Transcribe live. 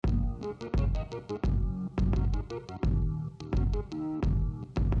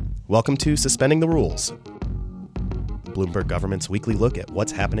Welcome to Suspending the Rules, Bloomberg Government's weekly look at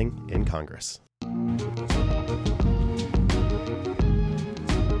what's happening in Congress.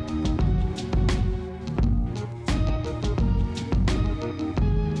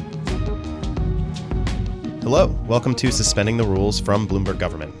 Hello, welcome to Suspending the Rules from Bloomberg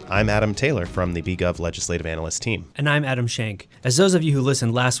Government. I'm Adam Taylor from the BGov Legislative Analyst team. And I'm Adam Shank. As those of you who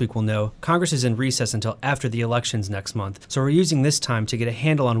listened last week will know, Congress is in recess until after the elections next month. So we're using this time to get a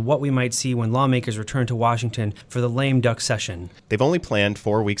handle on what we might see when lawmakers return to Washington for the lame duck session. They've only planned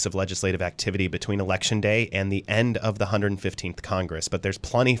 4 weeks of legislative activity between Election Day and the end of the 115th Congress, but there's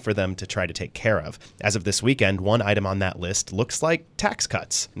plenty for them to try to take care of. As of this weekend, one item on that list looks like tax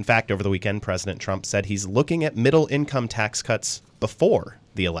cuts. In fact, over the weekend, President Trump said he's looking at middle-income tax cuts before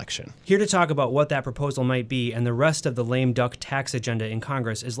the election. Here to talk about what that proposal might be and the rest of the lame duck tax agenda in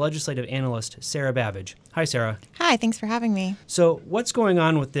Congress is legislative analyst Sarah Babbage. Hi, Sarah. Hi, thanks for having me. So what's going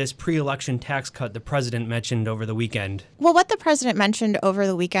on with this pre-election tax cut the president mentioned over the weekend? Well, what the president mentioned over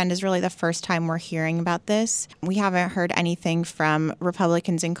the weekend is really the first time we're hearing about this. We haven't heard anything from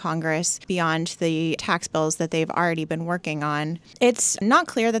Republicans in Congress beyond the tax bills that they've already been working on. It's not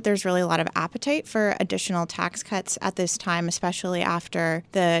clear that there's really a lot of appetite for additional tax cuts at this time, especially after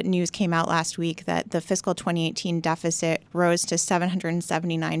the news came out last week that the fiscal 2018 deficit rose to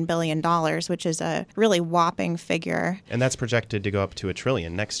 $779 billion, which is a really whopping figure. And that's projected to go up to $1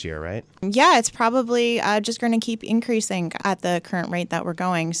 trillion next year, right? Yeah, it's probably just going to keep increasing at the current rate that we're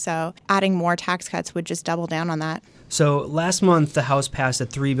going. So adding more tax cuts would just double down on that. So last month, the House passed a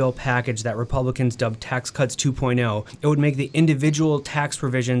 3-bill package that Republicans dubbed Tax Cuts 2.0. It would make the individual tax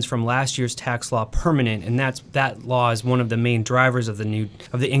provisions from last year's tax law permanent, and that law is one of the main drivers of the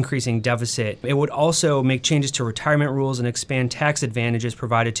increasing deficit. It would also make changes to retirement rules and expand tax advantages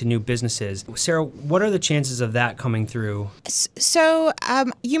provided to new businesses. Sarah, what are the chances of that coming through? So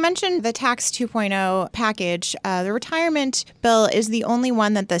you mentioned the Tax 2.0 package. The retirement bill is the only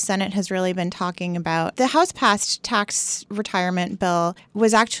one that the Senate has really been talking about. The House passed tax retirement bill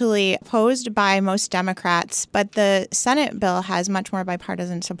was actually opposed by most Democrats, but the Senate bill has much more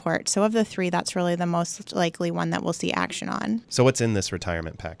bipartisan support. So of the three, that's really the most likely one that we'll see action on. So what's in this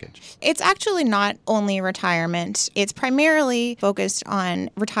retirement package? It's actually not only retirement. It's primarily focused on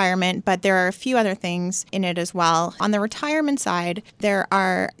retirement, but there are a few other things in it as well. On the retirement side, there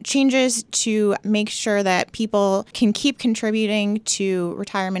are changes to make sure that people can keep contributing to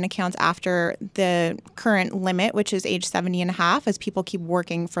retirement accounts after the current limit, which is age 70 and a half, as people keep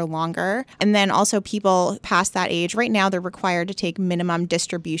working for longer. And then also people past that age, right now they're required to take minimum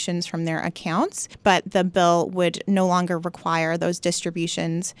distributions from their accounts, but the bill would no longer require those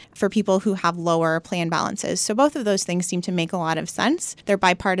distributions for people who have lower plan balances. So both of those things seem to make a lot of sense. They're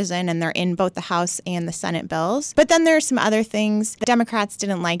bipartisan and they're in both the House and the Senate bills. But then there's some other things the Democrats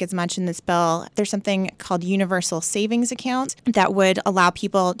didn't like as much in this bill. There's something called universal savings account that would allow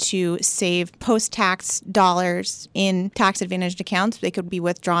people to save post-tax dollars in tax-advantaged accounts. They could be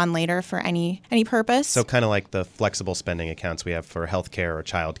withdrawn later for any purpose. So kind of like the flexible spending accounts we have for healthcare or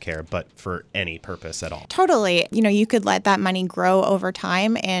childcare, but for any purpose at all. Totally. You could let that money grow over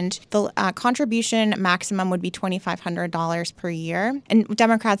time, and the contribution maximum would be $2,500 per year. And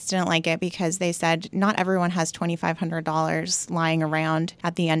Democrats didn't like it because they said not everyone has $2,500 lying around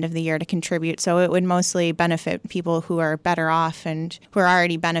at the end of the year to contribute. So it would mostly benefit people who are better off and who are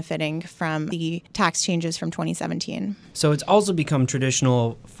already benefiting from the tax changes from 2017. So it's also become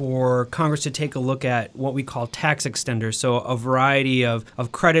traditional for Congress to take a look at what we call tax extenders, so a variety of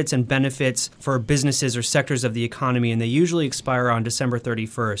credits and benefits for businesses or sectors of the economy, and they usually expire on December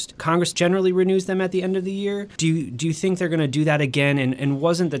 31st. Congress generally renews them at the end of the year. Do you think they're going to do that again? And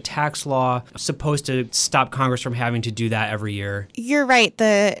wasn't the tax law supposed to stop Congress from having to do that every year? You're right.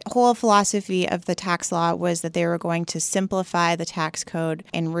 The whole philosophy of the tax law was that they were going to simplify the tax code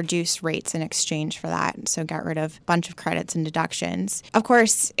and reduce rates in exchange for that. So get rid of a bunch of credits and deductions. Of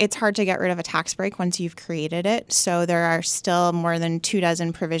course, it's hard to get rid of a tax break once you've created it. So there are still more than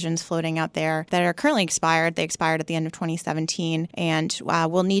 24 provisions floating out there that are currently expired. They expired at the end of 2017 and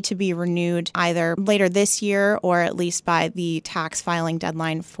will need to be renewed either later this year or at least by the tax filing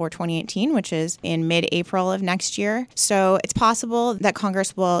deadline for 2018, which is in mid-April of next year. So it's possible that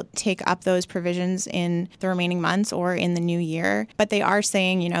Congress will take up those provisions in the remaining months or in the new year. But they are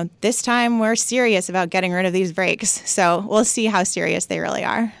saying, this time we're serious about getting rid of these breaks. So we'll see how serious they really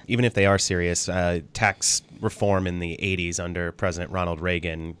are. Even if they are serious, tax reform in the 80s under President Ronald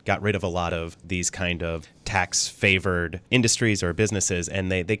Reagan got rid of a lot of these kind of tax-favored industries or businesses,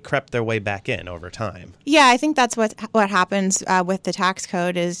 and they crept their way back in over time. Yeah, I think that's what happens with the tax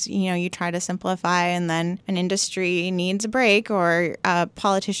code is, you try to simplify, and then an industry needs a break, or a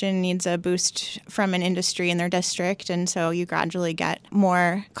politician needs a boost from an industry in their district, and so you gradually get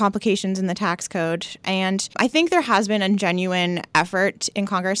more complications in the tax code. And I think there has been a genuine effort in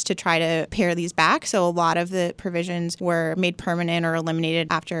Congress to try to pare these back. So a lot of the provisions were made permanent or eliminated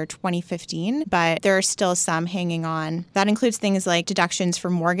after 2015, but there are still some hanging on. That includes things like deductions for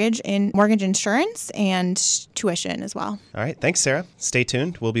mortgage insurance and tuition as well. All right. Thanks, Sarah. Stay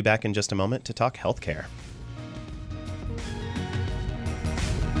tuned. We'll be back in just a moment to talk healthcare.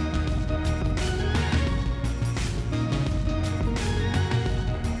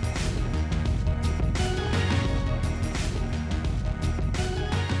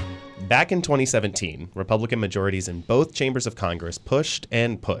 Back in 2017, Republican majorities in both chambers of Congress pushed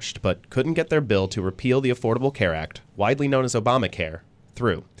and pushed, but couldn't get their bill to repeal the Affordable Care Act, widely known as Obamacare,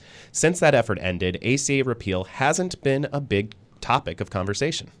 through. Since that effort ended, ACA repeal hasn't been a big topic of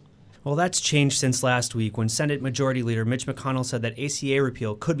conversation. Well, that's changed since last week when Senate Majority Leader Mitch McConnell said that ACA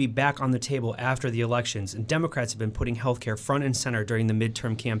repeal could be back on the table after the elections, and Democrats have been putting healthcare front and center during the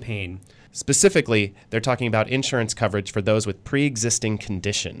midterm campaign. Specifically, they're talking about insurance coverage for those with pre-existing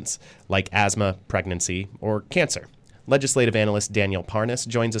conditions like asthma, pregnancy, or cancer. Legislative analyst Daniel Parnas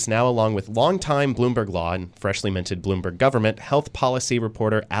joins us now, along with longtime Bloomberg Law and freshly minted Bloomberg Government health policy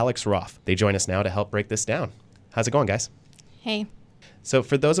reporter Alex Roth. They join us now to help break this down. How's it going, guys? Hey. So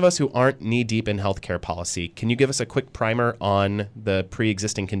for those of us who aren't knee-deep in healthcare policy, can you give us a quick primer on the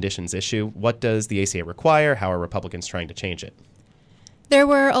pre-existing conditions issue? What does the ACA require? How are Republicans trying to change it? There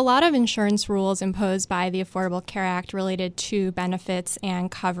were a lot of insurance rules imposed by the Affordable Care Act related to benefits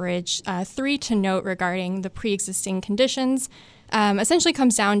and coverage. 3 to note regarding the pre-existing conditions essentially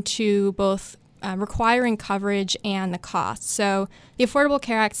comes down to both requiring coverage and the cost. So the Affordable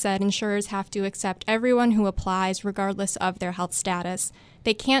Care Act said insurers have to accept everyone who applies regardless of their health status.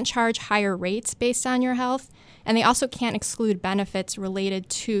 They can't charge higher rates based on your health, and they also can't exclude benefits related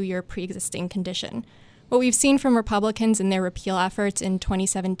to your pre-existing condition. What we've seen from Republicans in their repeal efforts in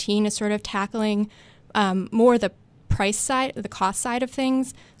 2017 is sort of tackling more the price side, the cost side of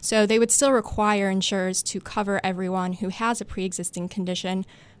things. So they would still require insurers to cover everyone who has a pre-existing condition,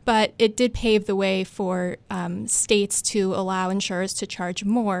 but it did pave the way for states to allow insurers to charge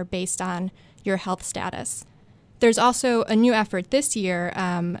more based on your health status. There's also a new effort this year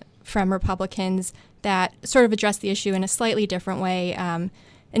from Republicans that sort of address the issue in a slightly different way.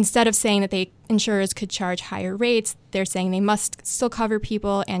 Instead of saying that insurers could charge higher rates, they're saying they must still cover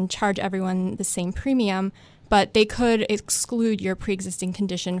people and charge everyone the same premium, but they could exclude your pre-existing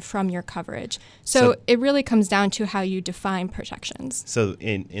condition from your coverage. So it really comes down to how you define protections. So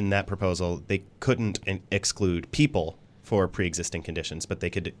in that proposal, they couldn't exclude people for pre-existing conditions, but they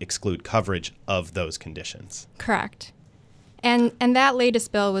could exclude coverage of those conditions. Correct. And that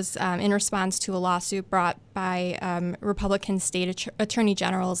latest bill was in response to a lawsuit brought by Republican state attorney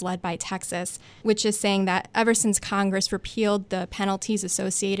generals led by Texas, which is saying that ever since Congress repealed the penalties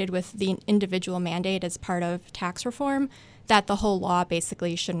associated with the individual mandate as part of tax reform, that the whole law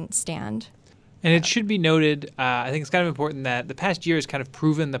basically shouldn't stand. And it should be noted, I think it's kind of important that the past year has kind of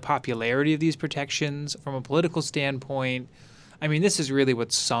proven the popularity of these protections from a political standpoint. I mean, this is really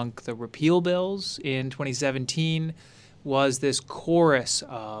what sunk the repeal bills in 2017. Was this chorus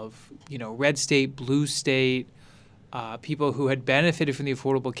of, red state, blue state, people who had benefited from the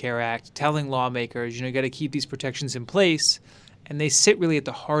Affordable Care Act, telling lawmakers, you got to keep these protections in place. And they sit really at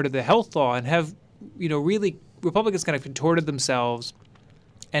the heart of the health law and have, really Republicans kind of contorted themselves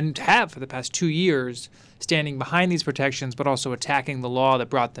and have for the past 2 years standing behind these protections, but also attacking the law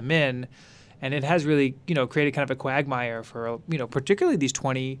that brought them in. And it has really, created kind of a quagmire for, particularly these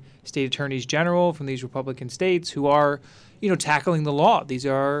 20 state attorneys general from these Republican states who are, tackling the law. These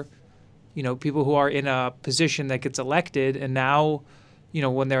are, people who are in a position that gets elected. And now,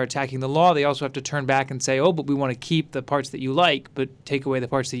 when they're attacking the law, they also have to turn back and say, oh, but we want to keep the parts that you like, but take away the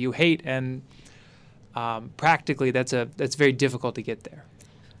parts that you hate. And practically, that's very difficult to get there.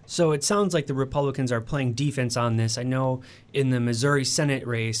 So it sounds like the Republicans are playing defense on this. I know in the Missouri Senate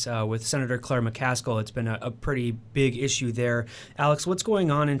race with Senator Claire McCaskill, it's been a pretty big issue there. Alex, what's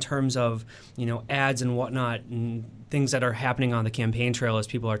going on in terms of, ads and whatnot and things that are happening on the campaign trail as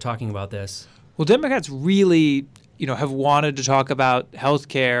people are talking about this? Well, Democrats really, have wanted to talk about health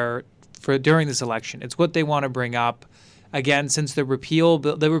care during this election. It's what they want to bring up. Again, since the repeal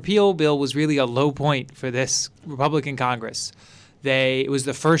bill was really a low point for this Republican Congress. It was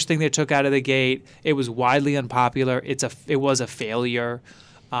the first thing they took out of the gate. It was widely unpopular. It was a failure.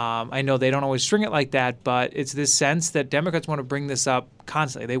 I know they don't always string it like that, but it's this sense that Democrats want to bring this up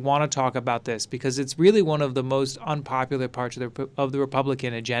constantly. They want to talk about this because it's really one of the most unpopular parts of the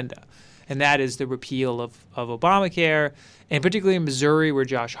Republican agenda, and that is the repeal of Obamacare, and particularly in Missouri, where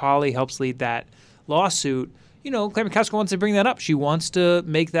Josh Hawley helps lead that lawsuit. Claire Murkowski wants to bring that up. She wants to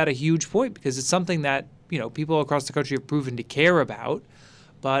make that a huge point because it's something that people across the country have proven to care about.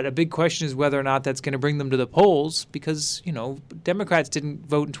 But a big question is whether or not that's going to bring them to the polls because, Democrats didn't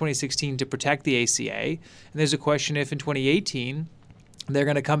vote in 2016 to protect the ACA. And there's a question if in 2018 they're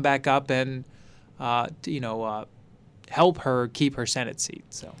going to come back up and, help her keep her Senate seat.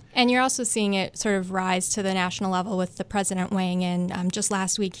 And you're also seeing it sort of rise to the national level with the president weighing in. Just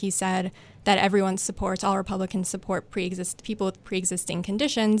last week he said that all Republicans support people with pre-existing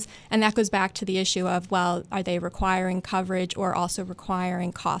conditions. And that goes back to the issue of, well, are they requiring coverage or also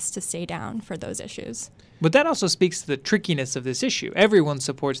requiring costs to stay down for those issues? But that also speaks to the trickiness of this issue. Everyone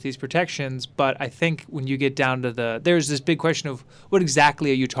supports these protections, but I think when you get down to there's this big question of what exactly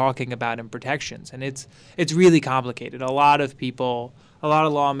are you talking about in protections? And it's really complicated. A lot of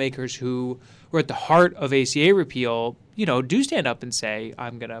lawmakers who were at the heart of ACA repeal, do stand up and say,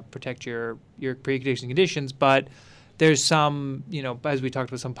 I'm going to protect your pre-existing conditions, but there's some, as we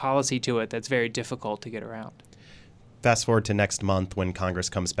talked about, some policy to it that's very difficult to get around. Fast forward to next month when Congress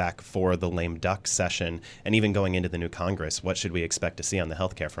comes back for the lame duck session, and even going into the new Congress, what should we expect to see on the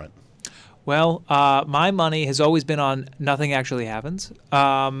healthcare front? Well, my money has always been on nothing actually happens,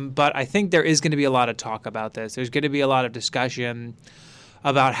 but I think there is going to be a lot of talk about this. There's going to be a lot of discussion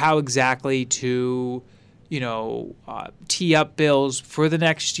about how exactly to, tee up bills for the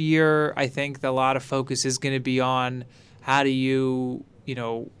next year. I think a lot of focus is going to be on how do you,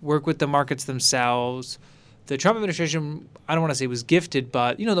 work with the markets themselves. The Trump administration, I don't want to say was gifted,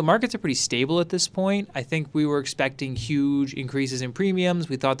 but, the markets are pretty stable at this point. I think we were expecting huge increases in premiums.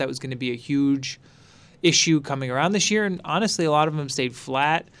 We thought that was going to be a huge issue coming around this year. And honestly, a lot of them stayed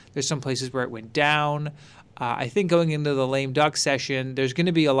flat. There's some places where it went down. I think going into the lame duck session, there's going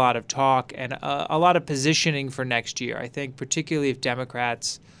to be a lot of talk and a lot of positioning for next year. I think particularly if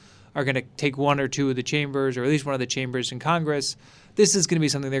Democrats are going to take one or two of the chambers, or at least one of the chambers in Congress, this is going to be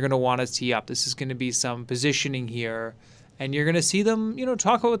something they're going to want to tee up. This is going to be some positioning here, and you're going to see them,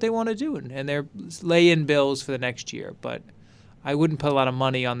 talk about what they want to do, and they're lay in bills for the next year. But I wouldn't put a lot of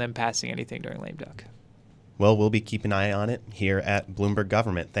money on them passing anything during lame duck. Well, we'll be keeping an eye on it here at Bloomberg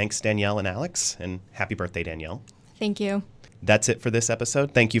Government. Thanks, Danielle and Alex, and happy birthday, Danielle. Thank you. That's it for this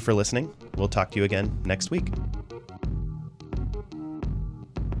episode. Thank you for listening. We'll talk to you again next week.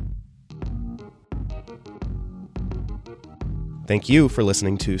 Thank you for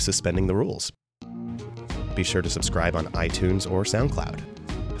listening to Suspending the Rules. Be sure to subscribe on iTunes or SoundCloud.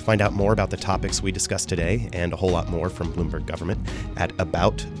 Find out more about the topics we discussed today and a whole lot more from Bloomberg Government at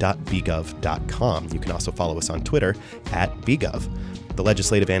about.bgov.com. You can also follow us on Twitter @bgov. The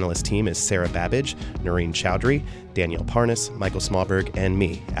legislative analyst team is Sarah Babbage, Noreen Chowdhury, Danielle Parnas, Michael Smallberg, and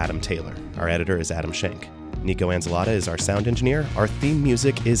me, Adam Taylor. Our editor is Adam Schenk. Nico Anzalata is our sound engineer. Our theme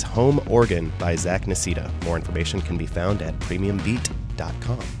music is Home Organ by Zach Nisita. More information can be found at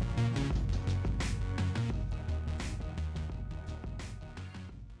premiumbeat.com.